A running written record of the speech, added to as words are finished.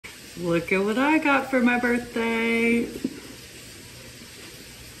Look at what I got for my birthday.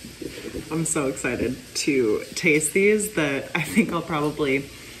 I'm so excited to taste these that I think I'll probably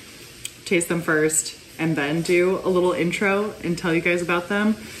taste them first and then do a little intro and tell you guys about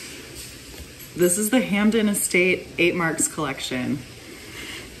them. This is the Hampden Estate 8 Marks collection.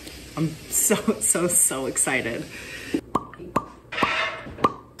 I'm so excited.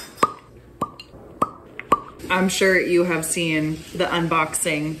 I'm sure you have seen the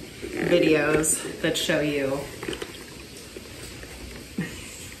unboxing videos that show you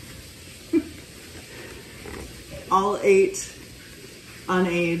all 8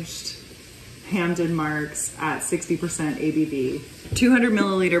 unaged Hampden Marks at 60% ABV. 200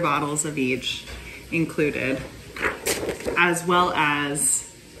 milliliter bottles of each included, as well as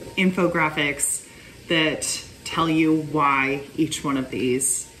infographics that tell you why each one of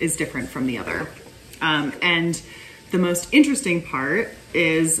these is different from the other. And the most interesting part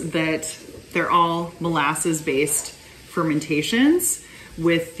is that they're all molasses-based fermentations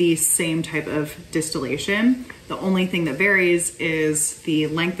with the same type of distillation. The only thing that varies is the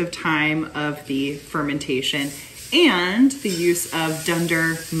length of time of the fermentation and the use of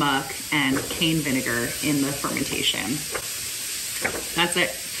dunder, muck, and cane vinegar in the fermentation. That's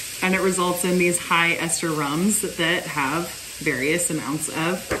it. And it results in these high ester rums that have various amounts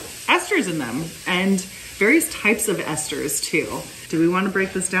of esters in them and various types of esters too. Do we want to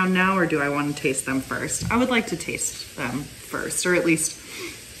break this down now or do I want to taste them first? I would like to taste them first, or at least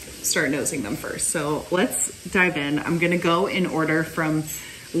start nosing them first. So let's dive in. I'm gonna go in order from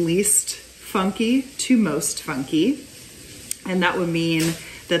least funky to most funky. And that would mean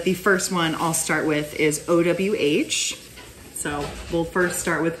that the first one I'll start with is OWH. So we'll first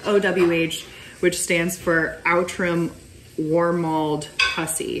start with OWH, which stands for Outram Warmold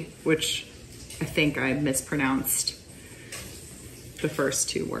Hussy, which I think I mispronounced the first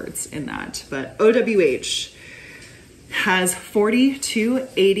 2 words in that. But OWH has 40 to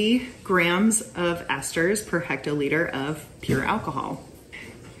 80 grams of esters per hectoliter of pure alcohol.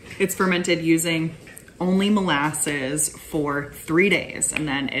 It's fermented using only molasses for 3 days, and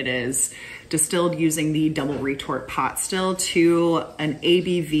then it is distilled using the double retort pot still to an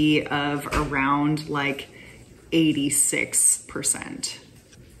ABV of around like 86%.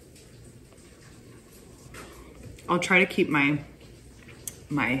 I'll try to keep my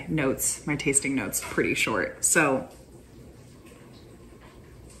tasting notes pretty short. So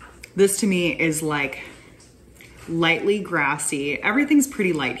this to me is like lightly grassy. Everything's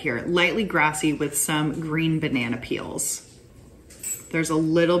pretty light here. Lightly grassy with some green banana peels. There's a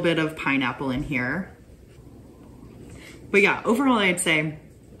little bit of pineapple in here. But yeah, overall I'd say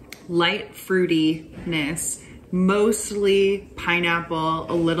light fruitiness, mostly pineapple,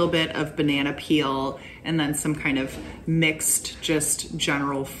 a little bit of banana peel, and then some kind of mixed, just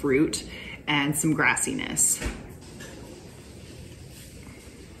general fruit and some grassiness.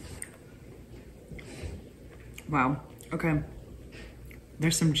 Wow, okay.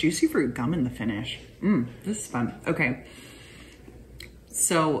 There's some juicy fruit gum in the finish. This is fun. Okay,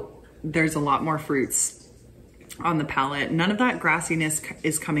 so there's a lot more fruits on the palate. None of that grassiness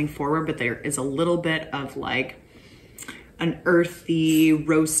is coming forward, but there is a little bit of like an earthy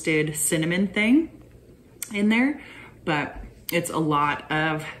roasted cinnamon thing in there, but it's a lot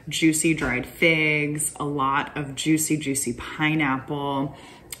of juicy dried figs, a lot of juicy pineapple.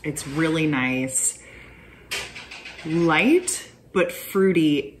 It's really nice. Light, but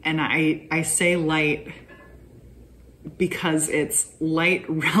fruity. And I say light because it's light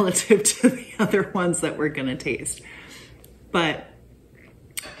relative to the other ones that we're gonna taste. But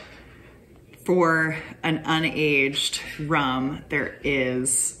for an unaged rum, there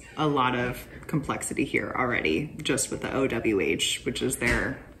is a lot of complexity here already, just with the OWH, which is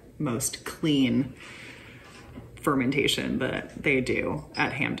their most clean fermentation that they do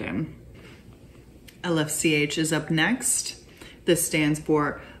at Hampden. LFCH is up next. This stands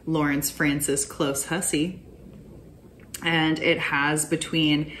for Lawrence Francis Close Hussy, and it has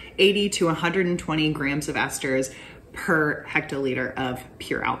between 80 to 120 grams of esters per hectoliter of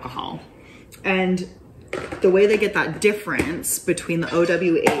pure alcohol. And the way they get that difference between the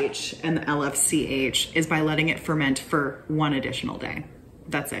OWH and the LFCH is by letting it ferment for 1 additional day.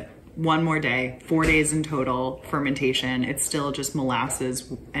 That's it. 1 more day, 4 days in total fermentation. It's still just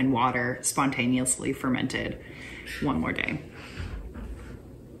molasses and water spontaneously fermented 1 more day,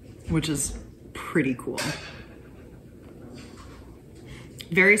 which is pretty cool.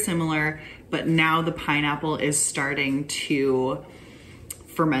 Very similar, but now the pineapple is starting to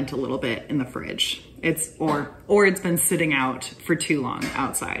ferment a little bit in the fridge. Or it's been sitting out for too long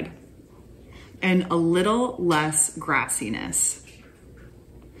outside. And a little less grassiness.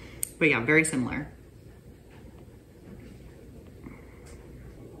 But yeah, very similar.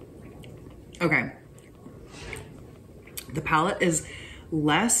 Okay. The palate is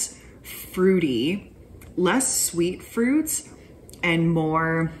less fruity, less sweet fruits, and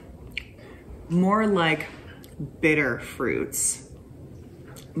more like bitter fruits,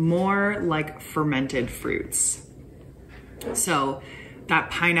 more like fermented fruits. So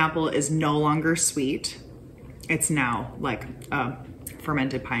that pineapple is no longer sweet. It's now like a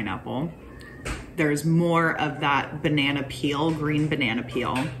fermented pineapple. There's more of that banana peel, green banana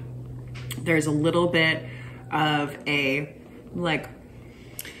peel. There's a little bit of a like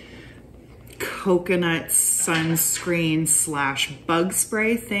coconut sunscreen slash bug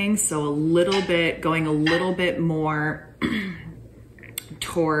spray thing. So going a little bit more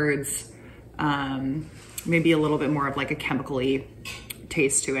towards maybe a little bit more of like a chemical-y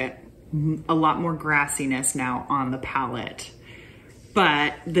taste to it. A lot more grassiness now on the palate.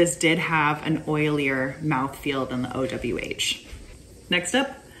 But this did have an oilier mouthfeel than the OWH. Next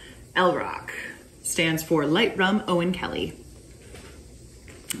up, LROK stands for Light Rum Owen Kelly.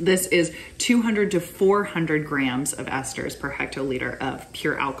 This is 200 to 400 grams of esters per hectoliter of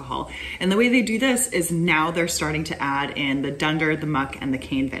pure alcohol. And the way they do this is now they're starting to add in the dunder, the muck, and the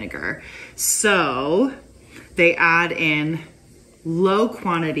cane vinegar. So they add in low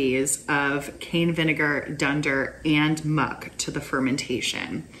quantities of cane vinegar, dunder, and muck to the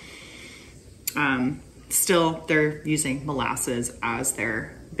fermentation. Still, they're using molasses as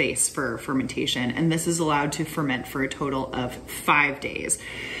their base for fermentation, and this is allowed to ferment for a total of 5 days.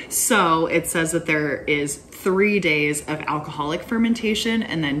 So it says that there is 3 days of alcoholic fermentation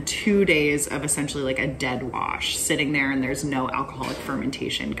and then 2 days of essentially like a dead wash sitting there, and there's no alcoholic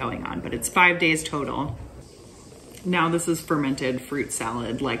fermentation going on, but it's 5 days total. Now this is fermented fruit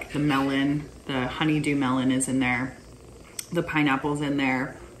salad, like the melon, the honeydew melon is in there, the pineapple's in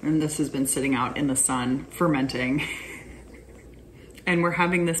there, and this has been sitting out in the sun fermenting. And we're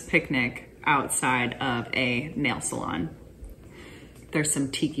having this picnic outside of a nail salon. There's some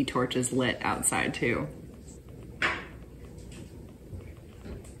tiki torches lit outside too.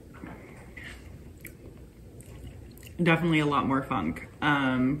 Definitely a lot more funk.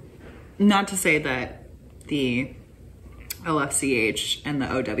 Not to say that the LFCH and the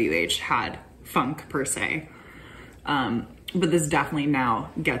OWH had funk per se, but this definitely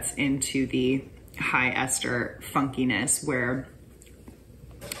now gets into the high ester funkiness where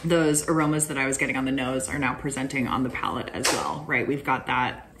those aromas that I was getting on the nose are now presenting on the palate as well, right? We've got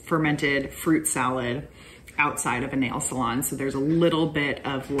that fermented fruit salad outside of a nail salon. So there's a little bit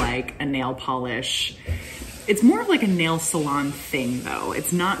of like a nail polish. It's more of like a nail salon thing though.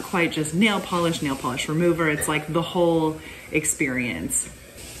 It's not quite just nail polish remover. It's like the whole experience.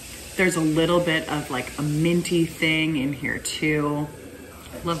 There's a little bit of like a minty thing in here too.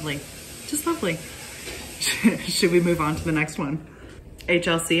 Lovely, just lovely. Should we move on to the next one?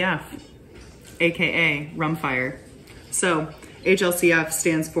 HLCF, AKA rum fire. So HLCF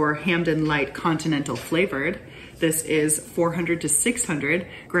stands for Hampden Light Continental Flavored. This is 400 to 600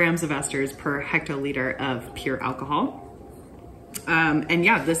 grams of esters per hectoliter of pure alcohol. And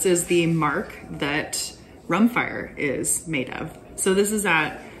yeah, this is the mark that rum fire is made of. So this is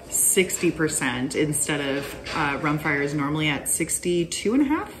at 60% instead of rum fire is normally at 62 and a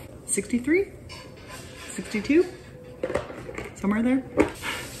half, 63, 62, somewhere there.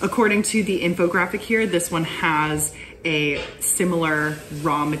 According to the infographic here, this one has a similar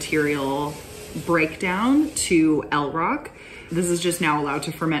raw material breakdown to LROK. This is just now allowed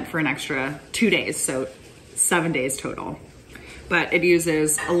to ferment for an extra 2 days, so 7 days total. But it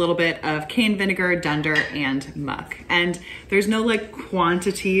uses a little bit of cane vinegar, dunder, and muck. And there's no like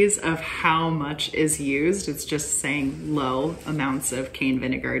quantities of how much is used. It's just saying low amounts of cane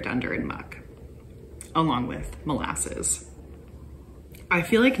vinegar, dunder, and muck, along with molasses. I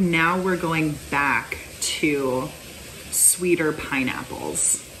feel like now we're going back to sweeter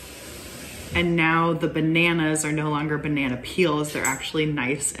pineapples. And now the bananas are no longer banana peels, they're actually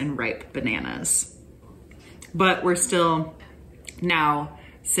nice and ripe bananas. But we're still now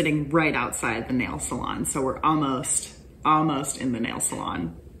sitting right outside the nail salon. So we're almost in the nail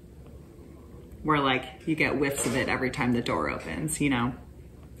salon. Where like you get whiffs of it every time the door opens, you know?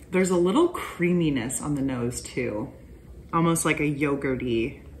 There's a little creaminess on the nose too. Almost like a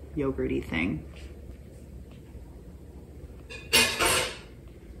yogurty thing.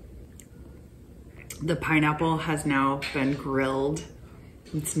 The pineapple has now been grilled.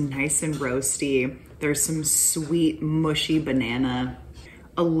 It's nice and roasty. There's some sweet, mushy banana.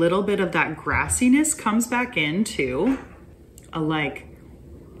 A little bit of that grassiness comes back in too. A like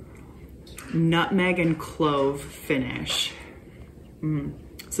nutmeg and clove finish.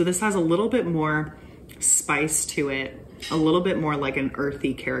 So this has a little bit more spice to it, a little bit more like an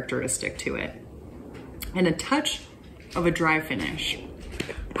earthy characteristic to it, and a touch of a dry finish.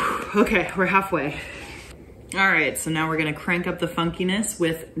 Okay, we're halfway. All right, so now we're gonna crank up the funkiness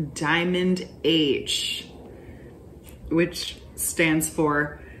with Diamond H, which stands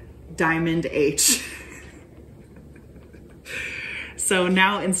for Diamond H. So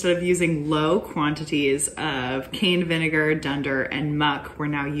now instead of using low quantities of cane vinegar, dunder, and muck, we're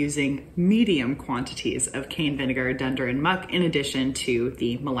now using medium quantities of cane vinegar, dunder, and muck in addition to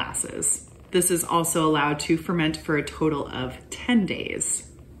the molasses. This is also allowed to ferment for a total of 10 days.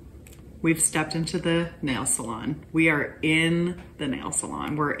 We've stepped into the nail salon. We are in the nail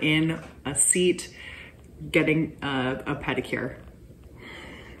salon. We're in a seat getting a pedicure.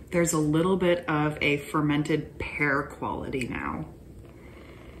 There's a little bit of a fermented pear quality now,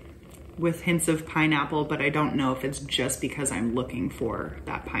 with hints of pineapple, but I don't know if it's just because I'm looking for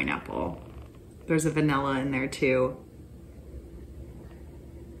that pineapple. There's a vanilla in there too.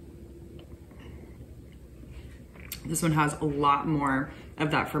 This one has a lot more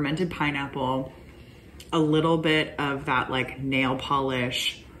of that fermented pineapple, a little bit of that like nail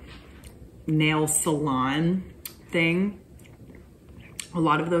polish, nail salon thing. A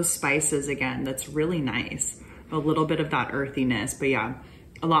lot of those spices again, that's really nice. A little bit of that earthiness, but yeah,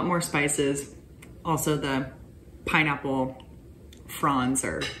 a lot more spices. Also the pineapple fronds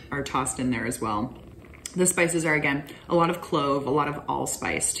are tossed in there as well. The spices are again, a lot of clove, a lot of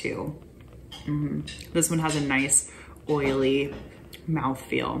allspice too. This one has a nice oily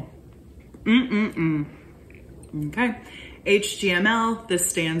mouthfeel. Okay, HGML, this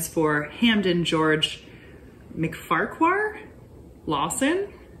stands for Hampden George McFarquhar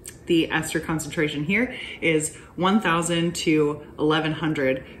Lawson. The ester concentration here is 1,000 to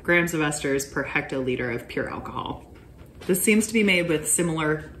 1,100 grams of esters per hectoliter of pure alcohol. This seems to be made with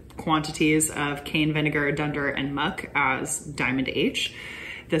similar quantities of cane vinegar, dunder, and muck as Diamond H.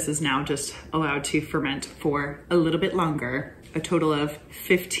 This is now just allowed to ferment for a little bit longer, a total of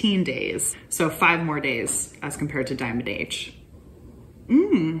 15 days. So 5 more days as compared to Diamond H.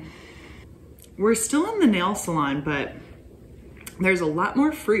 We're still in the nail salon, but there's a lot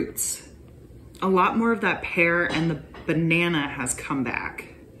more fruits. A lot more of that pear and the banana has come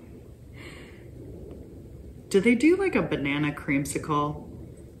back. Did they do like a banana creamsicle?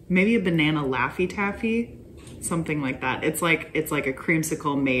 Maybe a banana Laffy Taffy? Something like that. It's like a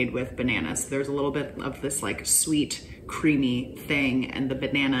creamsicle made with bananas. There's a little bit of this like sweet, creamy thing, and the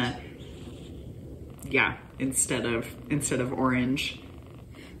banana, yeah, instead of orange.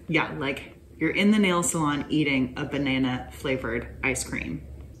 Yeah, like you're in the nail salon eating a banana flavored ice cream.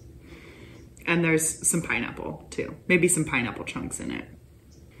 And there's some pineapple too. Maybe some pineapple chunks in it.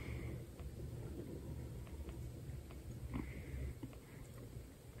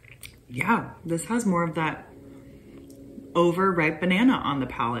 Yeah, this has more of that overripe banana on the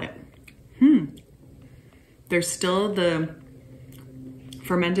palate. There's still the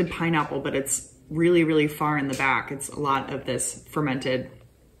fermented pineapple, but it's really, really far in the back. It's a lot of this fermented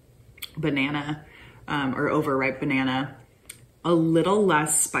banana or overripe banana. A little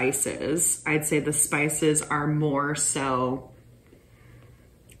less spices. I'd say the spices are more so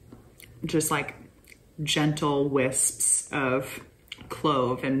just like gentle wisps of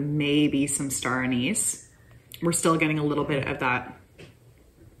clove and maybe some star anise. We're still getting a little bit of that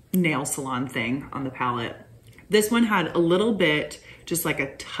nail salon thing on the palate. This one had a little bit, just like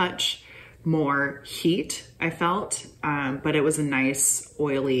a touch more heat, I felt, but it was a nice,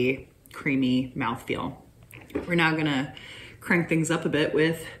 oily, creamy mouthfeel. We're now gonna crank things up a bit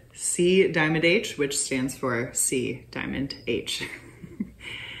with C Diamond H, which stands for C Diamond H.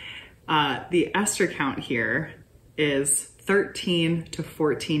 The ester count here is 13 to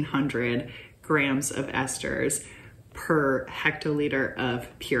 1,400 grams of esters per hectoliter of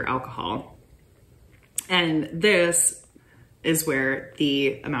pure alcohol. And this is where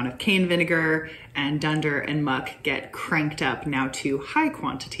the amount of cane vinegar and dunder and muck get cranked up now to high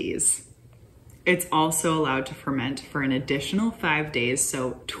quantities. It's also allowed to ferment for an additional 5 days,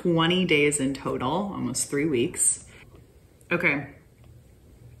 so 20 days in total, almost 3 weeks. Okay,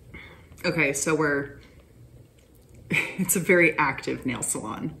 so it's a very active nail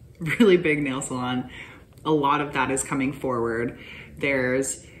salon, really big nail salon. A lot of that is coming forward.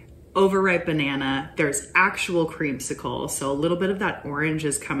 There's overripe banana, there's actual creamsicle, so a little bit of that orange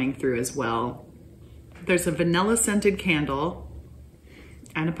is coming through as well. There's a vanilla scented candle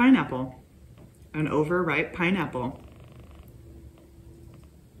and a pineapple, an overripe pineapple.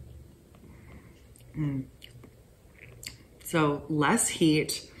 So less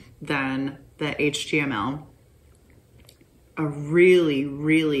heat than the HGML. a really,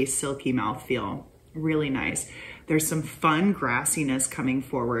 really silky mouthfeel. Really nice. There's some fun grassiness coming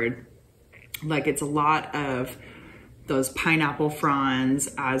forward. Like it's a lot of those pineapple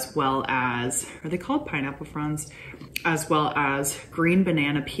fronds, as well as, are they called pineapple fronds? As well as green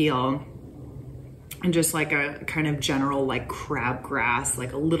banana peel, and just like a kind of general like crabgrass,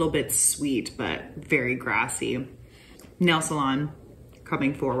 like a little bit sweet, but very grassy. Nail salon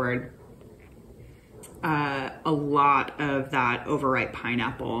coming forward. A lot of that overripe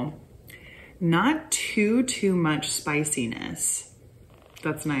pineapple. Not too much spiciness.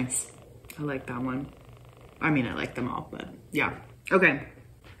 That's nice. I like that one. I mean, I like them all, but yeah. Okay.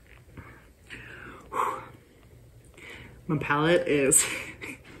 Whew. My palate is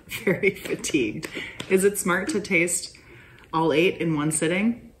very fatigued. Is it smart to taste all 8 in one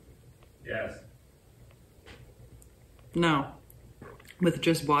sitting? Yes. No. With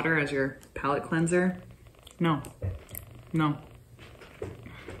just water as your palate cleanser? No. No.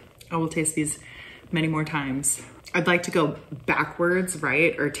 I will taste these many more times. I'd like to go backwards,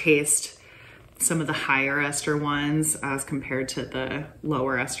 right? Or taste some of the higher ester ones as compared to the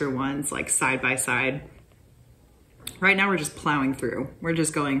lower ester ones, like side by side. Right now we're just plowing through. We're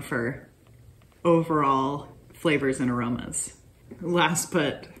just going for overall flavors and aromas. Last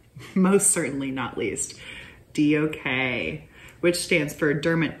but most certainly not least, DOK, which stands for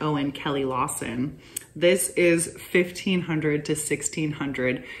Dermot Owen Kelly Lawson. This is 1,500 to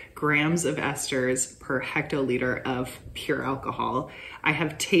 1,600 grams of esters per hectoliter of pure alcohol. I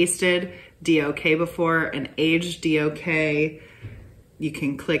have tasted DOK before, an aged DOK. You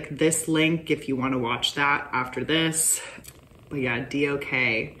can click this link if you want to watch that after this. But yeah, DOK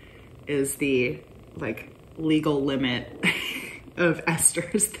is the like legal limit of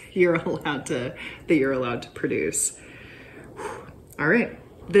esters that you're allowed to produce. All right.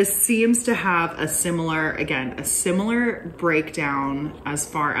 This seems to have a similar breakdown as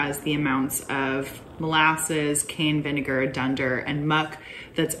far as the amounts of molasses, cane vinegar, dunder, and muck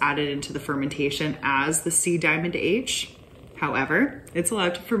that's added into the fermentation as the C Diamond H. However, it's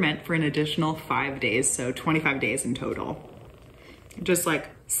allowed to ferment for an additional 5 days, so 25 days in total. Just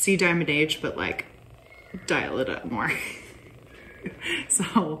like C Diamond H, but like dial it up more.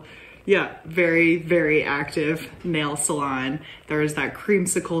 So yeah, very, very active nail salon. There's that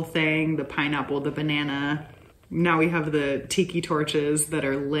creamsicle thing, the pineapple, the banana. Now we have the tiki torches that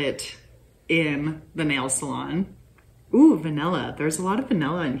are lit in the nail salon. Ooh, vanilla. There's a lot of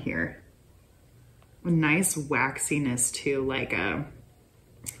vanilla in here. A nice waxiness too, like a,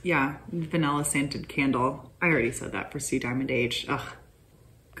 yeah, vanilla scented candle. I already said that for C Diamond H. Ugh,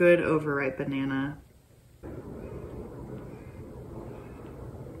 good overripe banana.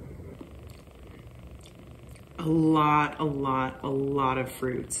 A lot of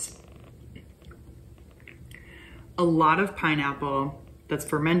fruits. A lot of pineapple that's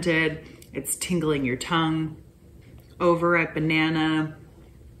fermented. It's tingling your tongue. Overripe banana,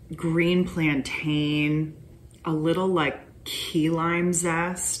 green plantain, a little like key lime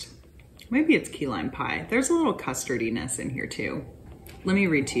zest. Maybe it's key lime pie. There's a little custardiness in here too. Let me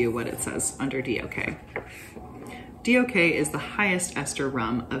read to you what it says under DOK. DOK is the highest ester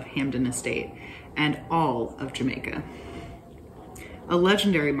rum of Hampden Estate and all of Jamaica. A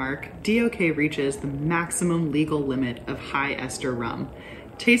legendary mark, DOK reaches the maximum legal limit of high ester rum.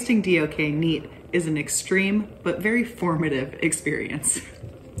 Tasting DOK neat is an extreme but very formative experience.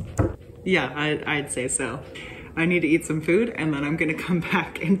 Yeah, I'd say so. I need to eat some food and then I'm gonna come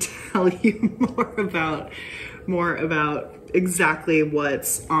back and tell you more about exactly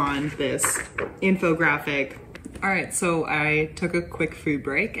what's on this infographic. All right, so I took a quick food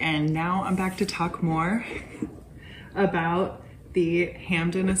break and now I'm back to talk more about the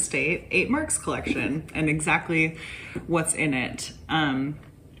Hampden Estate 8 Marks collection and exactly what's in it.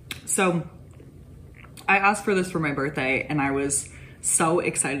 So I asked for this for my birthday and I was so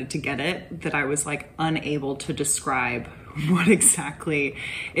excited to get it that I was like unable to describe what exactly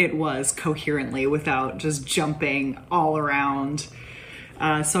it was coherently without just jumping all around.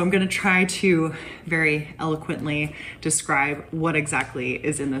 So I'm gonna try to very eloquently describe what exactly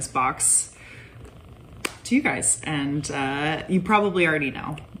is in this box to you guys. And you probably already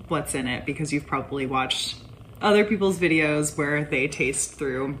know what's in it because you've probably watched other people's videos where they taste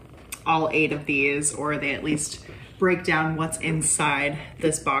through all 8 of these, or they at least break down what's inside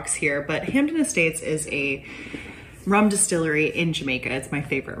this box here. But Hampden Estates is a rum distillery in Jamaica. It's my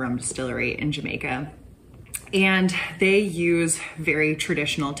favorite rum distillery in Jamaica. And they use very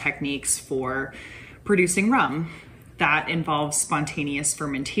traditional techniques for producing rum. That involves spontaneous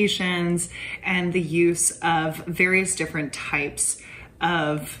fermentations and the use of various different types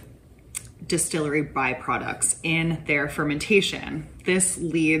of distillery byproducts in their fermentation. This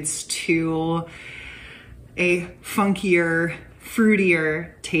leads to a funkier,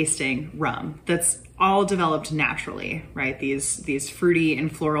 fruitier tasting rum that's all developed naturally, right? These fruity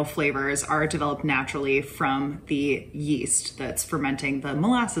and floral flavors are developed naturally from the yeast that's fermenting the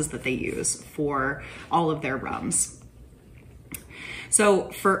molasses that they use for all of their rums.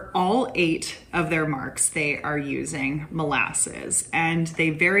 So for all 8 of their marks, they are using molasses, and they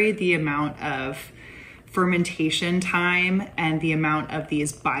vary the amount of fermentation time and the amount of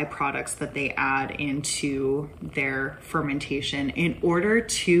these byproducts that they add into their fermentation in order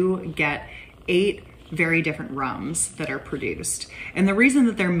to get 8 very different rums that are produced. And the reason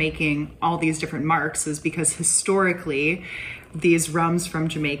that they're making all these different marks is because historically these rums from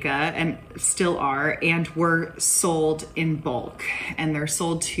Jamaica, and still are, and were sold in bulk, and they're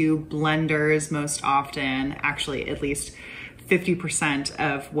sold to blenders most often. Actually, at least 50%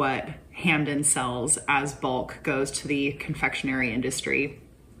 of what Hampden sells as bulk goes to the confectionery industry.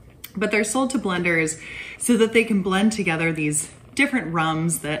 But they're sold to blenders so that they can blend together these different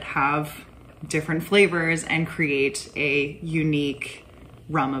rums that have different flavors and create a unique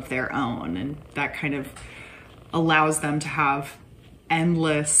rum of their own. And that kind of allows them to have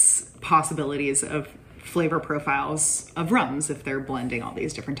endless possibilities of flavor profiles of rums if they're blending all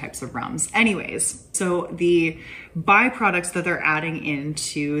these different types of rums. Anyways, so the byproducts that they're adding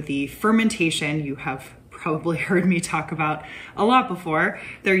into the fermentation, you have probably heard me talk about a lot before.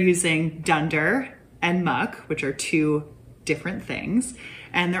 They're using dunder and muck, which are 2 different things.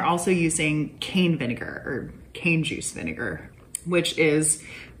 And they're also using cane vinegar, or cane juice vinegar, which is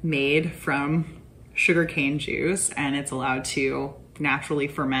made from sugarcane juice, and it's allowed to naturally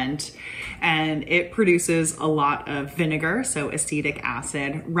ferment, and it produces a lot of vinegar, so acetic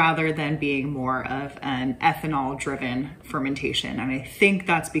acid, rather than being more of an ethanol driven fermentation. And I think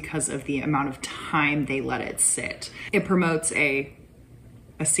that's because of the amount of time they let it sit. It promotes a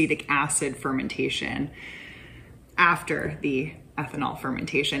acetic acid fermentation after the ethanol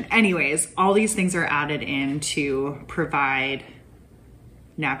fermentation. Anyways, all these things are added in to provide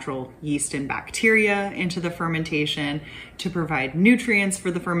natural yeast and bacteria into the fermentation, to provide nutrients for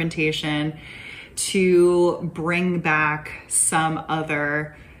the fermentation, to bring back some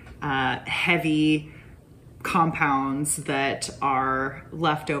other heavy compounds that are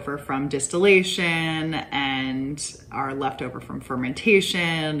left over from distillation and are left over from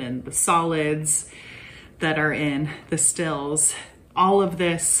fermentation, and the solids that are in the stills. All of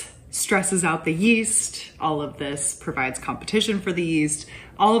this stresses out the yeast. All of this provides competition for the yeast.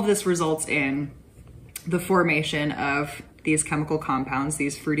 All of this results in the formation of these chemical compounds,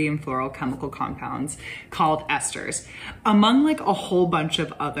 these fruity and floral chemical compounds called esters, among like a whole bunch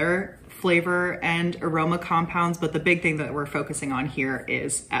of other flavor and aroma compounds, but the big thing that we're focusing on here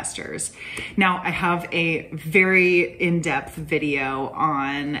is esters. Now, I have a very in-depth video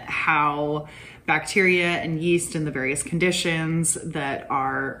on how bacteria and yeast and the various conditions that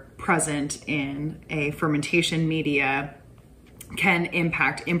are present in a fermentation media can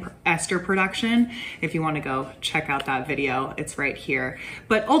impact ester production. If you want to go check out that video, it's right here.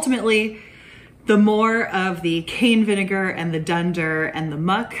 But ultimately, the more of the cane vinegar and the dunder and the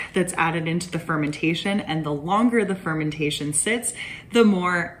muck that's added into the fermentation, and the longer the fermentation sits, the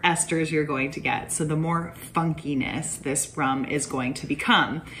more esters you're going to get. So the more funkiness this rum is going to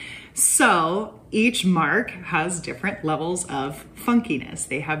become. So each mark has different levels of funkiness.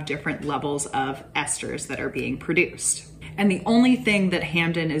 They have different levels of esters that are being produced. And the only thing that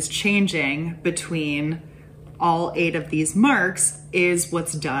Hampden is changing between all 8 of these marks is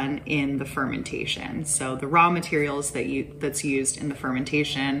what's done in the fermentation. So the raw materials that's used in the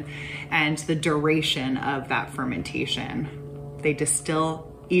fermentation and the duration of that fermentation. They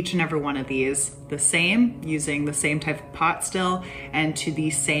distill each and every one of these the same, using the same type of pot still and to the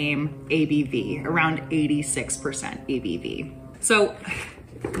same ABV, around 86% ABV. So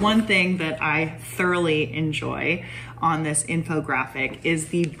one thing that I thoroughly enjoy on this infographic is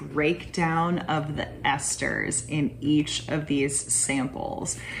the breakdown of the esters in each of these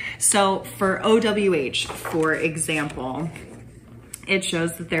samples. So for OWH, for example, it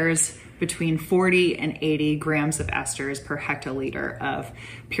shows that there's between 40 and 80 grams of esters per hectoliter of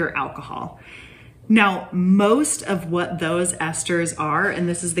pure alcohol. Now, most of what those esters are, and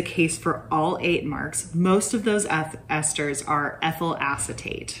this is the case for all 8 marks, most of those esters are ethyl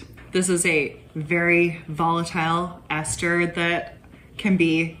acetate. This is a very volatile ester that can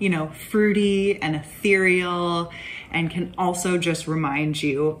be, fruity and ethereal, and can also just remind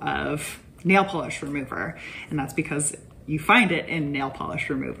you of nail polish remover. And that's because you find it in nail polish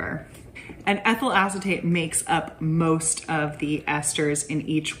remover. And ethyl acetate makes up most of the esters in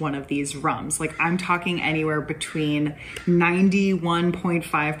each one of these rums. Like I'm talking anywhere between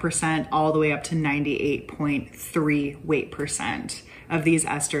 91.5% all the way up to 98.3 weight percent of these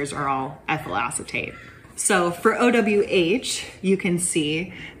esters are all ethyl acetate. So for OWH, you can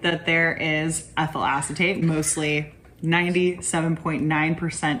see that there is ethyl acetate, mostly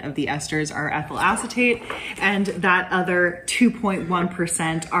 97.9% of the esters are ethyl acetate, and that other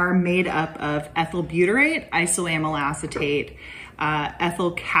 2.1% are made up of ethyl butyrate, isoamyl acetate,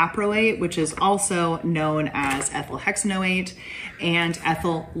 ethyl caproate, which is also known as ethyl hexanoate, and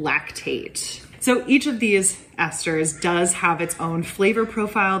ethyl lactate. So each of these esters does have its own flavor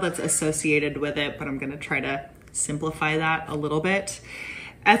profile that's associated with it, but I'm going to try to simplify that a little bit.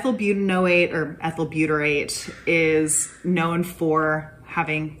 Ethyl butanoate or ethyl butyrate is known for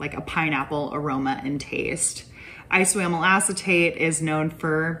having like a pineapple aroma and taste. Isoamyl acetate is known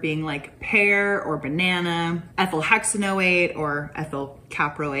for being like pear or banana. Ethyl hexanoate or ethyl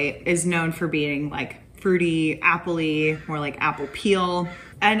caproate is known for being like fruity, appley, more like apple peel.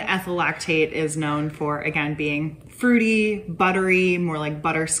 And ethyl lactate is known for, again, being fruity, buttery, more like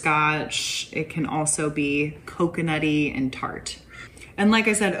butterscotch. It can also be coconutty and tart. And like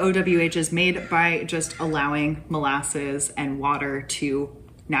I said, OWH is made by just allowing molasses and water to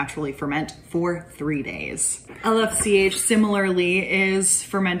naturally ferment for 3 days. LFCH similarly is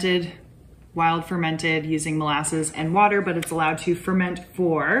fermented, wild fermented using molasses and water, but it's allowed to ferment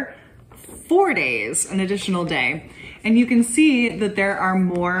for 4 days, an additional day. And you can see that there are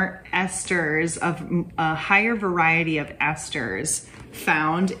more esters, of a higher variety of esters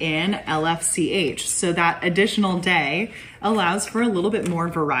found in LFCH. So that additional day allows for a little bit more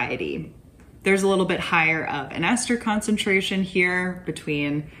variety. There's a little bit higher of an ester concentration here,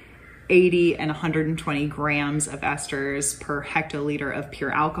 between 80 and 120 grams of esters per hectoliter of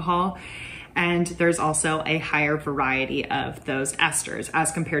pure alcohol. And there's also a higher variety of those esters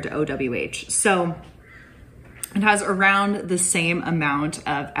as compared to OWH. So it has around the same amount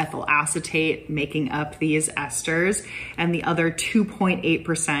of ethyl acetate making up these esters, and the other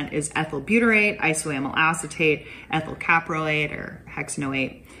 2.8% is ethyl butyrate, isoamyl acetate, ethyl caproate or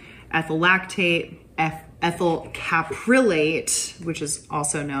hexanoate, ethyl lactate, ethyl caprylate, which is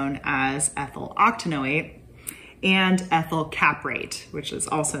also known as ethyl octanoate, and ethyl caprate, which is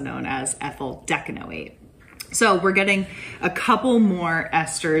also known as ethyl decanoate. So we're getting a couple more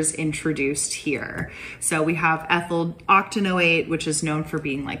esters introduced here. So we have ethyl octanoate, which is known for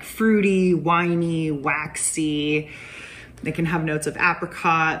being like fruity, winey, waxy. They can have notes of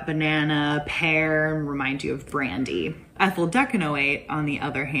apricot, banana, pear, and remind you of brandy. Ethyl decanoate, on the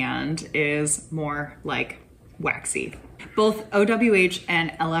other hand, is more like waxy. Both OWH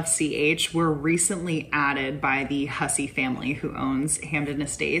and LFCH were recently added by the Hussey family, who owns Hampden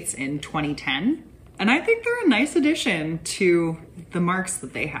Estates, in 2010. And I think they're a nice addition to the marks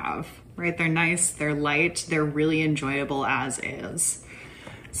that they have, right? They're nice, they're light, they're really enjoyable as is.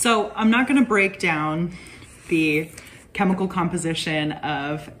 So I'm not gonna break down the chemical composition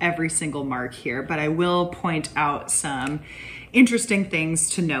of every single mark here, but I will point out some interesting things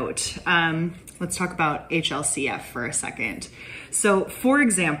to note. Let's talk about HLCF for a second. So for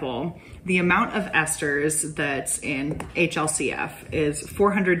example, the amount of esters that's in HLCF is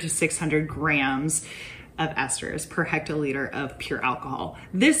 400 to 600 grams of esters per hectoliter of pure alcohol.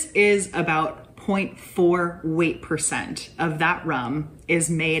 This is about 0.4 weight percent of that rum is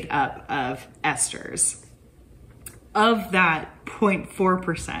made up of esters. Of that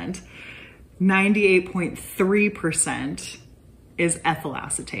 0.4%, 98.3% is ethyl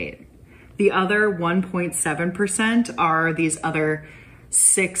acetate. The other 1.7% are these other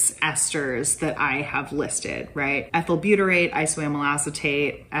 6 esters that I have listed, right? Ethyl butyrate, isoamyl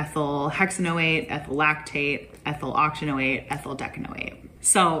acetate, ethyl hexanoate, ethyl lactate, ethyl octanoate, ethyl decanoate.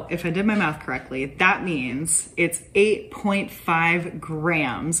 So if I did my math correctly, that means it's 8.5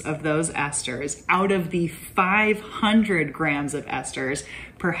 grams of those esters out of the 500 grams of esters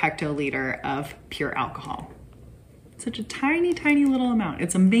per hectoliter of pure alcohol. Such a tiny, tiny little amount.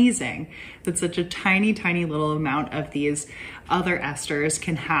 It's amazing that such a tiny, tiny little amount of these other esters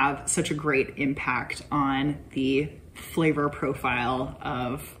can have such a great impact on the flavor profile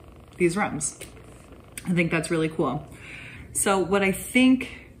of these rums. I think that's really cool. So what I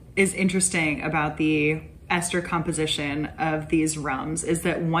think is interesting about the ester composition of these rums is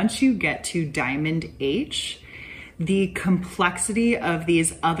that once you get to Diamond H, the complexity of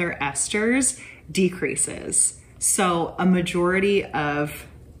these other esters decreases. So a majority of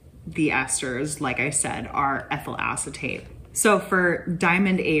the esters, like I said, are ethyl acetate. So for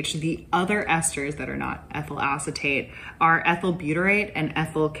Diamond H, the other esters that are not ethyl acetate are ethyl butyrate and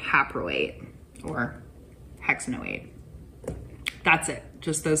ethyl caproate, or hexanoate. That's it,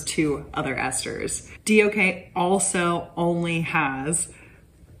 just those two other esters. DOK also only has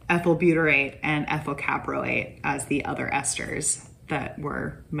ethyl butyrate and ethyl caproate as the other esters that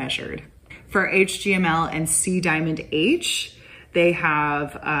were measured. For HGML and C Diamond H, they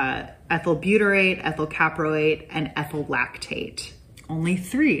have ethyl butyrate, ethyl caproate, and ethyl lactate. Only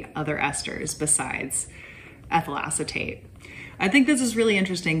 3 other esters besides ethyl acetate. I think this is really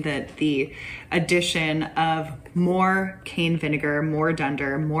interesting that the addition of more cane vinegar, more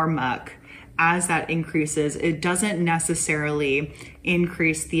dunder, more muck, as that increases, it doesn't necessarily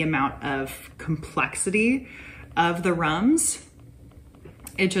increase the amount of complexity of the rums.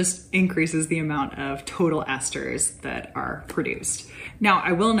 It just increases the amount of total esters that are produced. Now,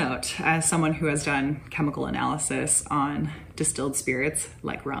 I will note, as someone who has done chemical analysis on distilled spirits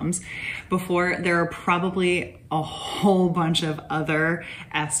like rums before, there are probably a whole bunch of other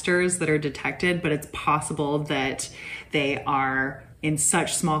esters that are detected, but it's possible that they are in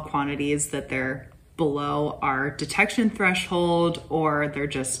such small quantities that they're below our detection threshold, or they're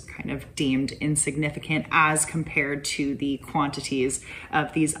just kind of deemed insignificant as compared to the quantities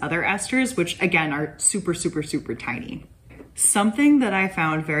of these other esters, which again are super, super, super tiny. Something that I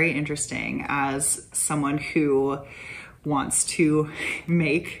found very interesting as someone who wants to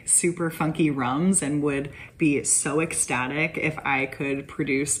make super funky rums and would be so ecstatic if I could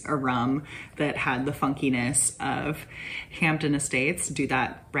produce a rum that had the funkiness of Hampden Estates, do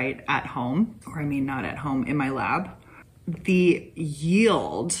that right at home, or I mean not at home, in my lab. The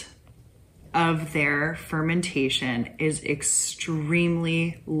yield of their fermentation is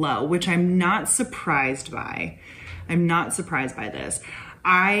extremely low, which I'm not surprised by. I'm not surprised by this.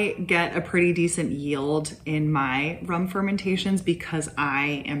 I get a pretty decent yield in my rum fermentations because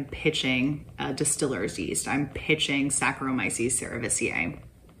I am pitching a distiller's yeast. I'm pitching Saccharomyces cerevisiae.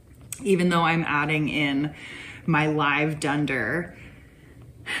 Even though I'm adding in my live dunder,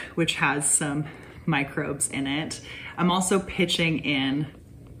 which has some microbes in it, I'm also pitching in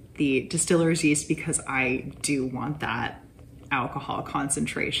the distiller's yeast because I do want that alcohol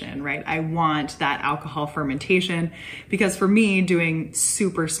concentration, right? I want that alcohol fermentation because for me, doing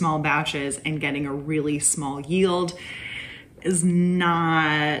super small batches and getting a really small yield is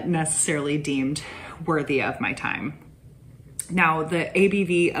not necessarily deemed worthy of my time. Now, the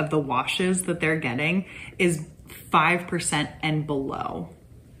ABV of the washes that they're getting is 5% and below.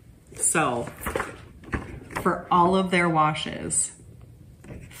 So for all of their washes,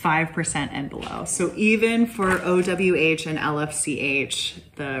 5% and below. So even for OWH and LFCH,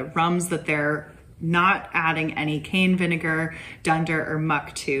 the rums that they're not adding any cane vinegar, dunder, or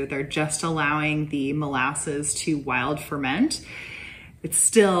muck to, they're just allowing the molasses to wild ferment, it's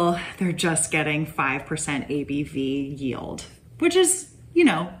still, they're just getting 5% ABV yield, which is, you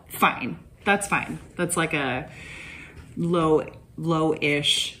know, fine. That's fine. That's like a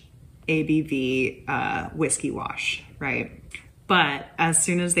low-ish ABV whiskey wash, right? But as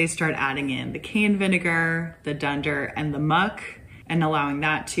soon as they start adding in the cane vinegar, the dunder, and the muck, and allowing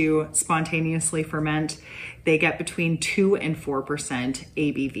that to spontaneously ferment, they get between 2 and 4%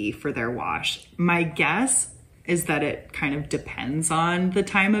 ABV for their wash. My guess is that it kind of depends on the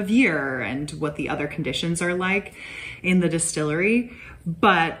time of year and what the other conditions are like in the distillery.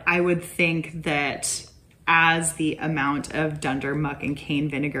 But I would think that as the amount of dunder, muck, and cane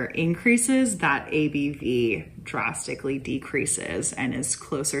vinegar increases, that ABV drastically decreases and is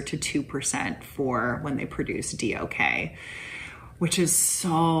closer to 2% for when they produce DOK, which is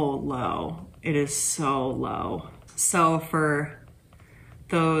so low. It is so low. So for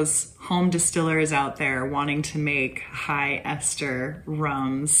those home distillers out there wanting to make high ester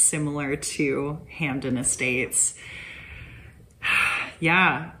rums similar to Hampden Estates,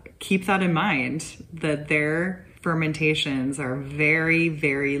 yeah, keep that in mind, that their fermentations are very,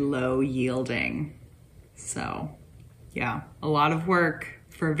 very low yielding. So yeah, a lot of work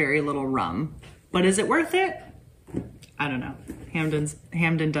for very little rum. But is it worth it? I don't know.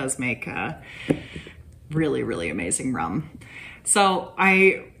 Hampden does make really, really amazing rum. So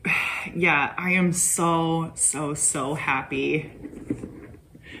I am so happy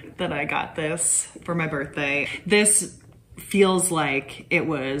that I got this for my birthday. This feels like it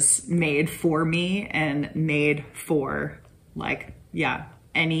was made for me and made for, like, yeah,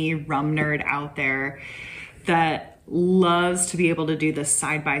 any rum nerd out there that loves to be able to do this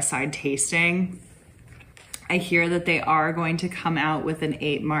side-by-side tasting. I hear that they are going to come out with an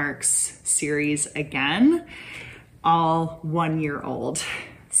 8 Marks series again, all 1 year old.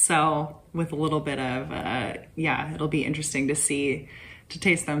 So with a little bit of, yeah, it'll be interesting to see, to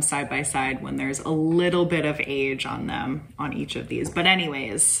taste them side by side when there's a little bit of age on them on each of these. But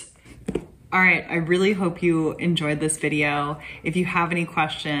anyways, all right, I really hope you enjoyed this video. If you have any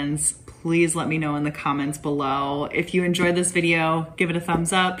questions, please let me know in the comments below. If you enjoyed this video, give it a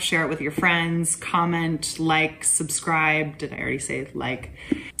thumbs up, share it with your friends, comment, like, subscribe. Did I already say like?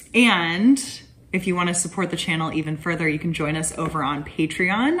 And if you want to support the channel even further, you can join us over on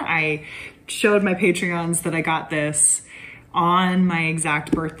Patreon. I showed my Patreons that I got this on my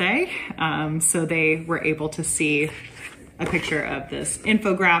exact birthday, so they were able to see a picture of this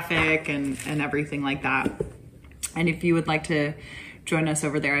infographic and everything like that. And if you would like to join us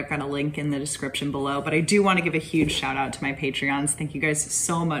over there, I've got a link in the description below. But I do want to give a huge shout out to my Patreons. Thank you guys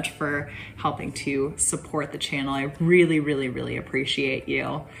so much for helping to support the channel. I really, really, really appreciate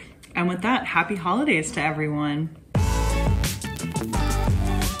you. And with that, happy holidays to everyone.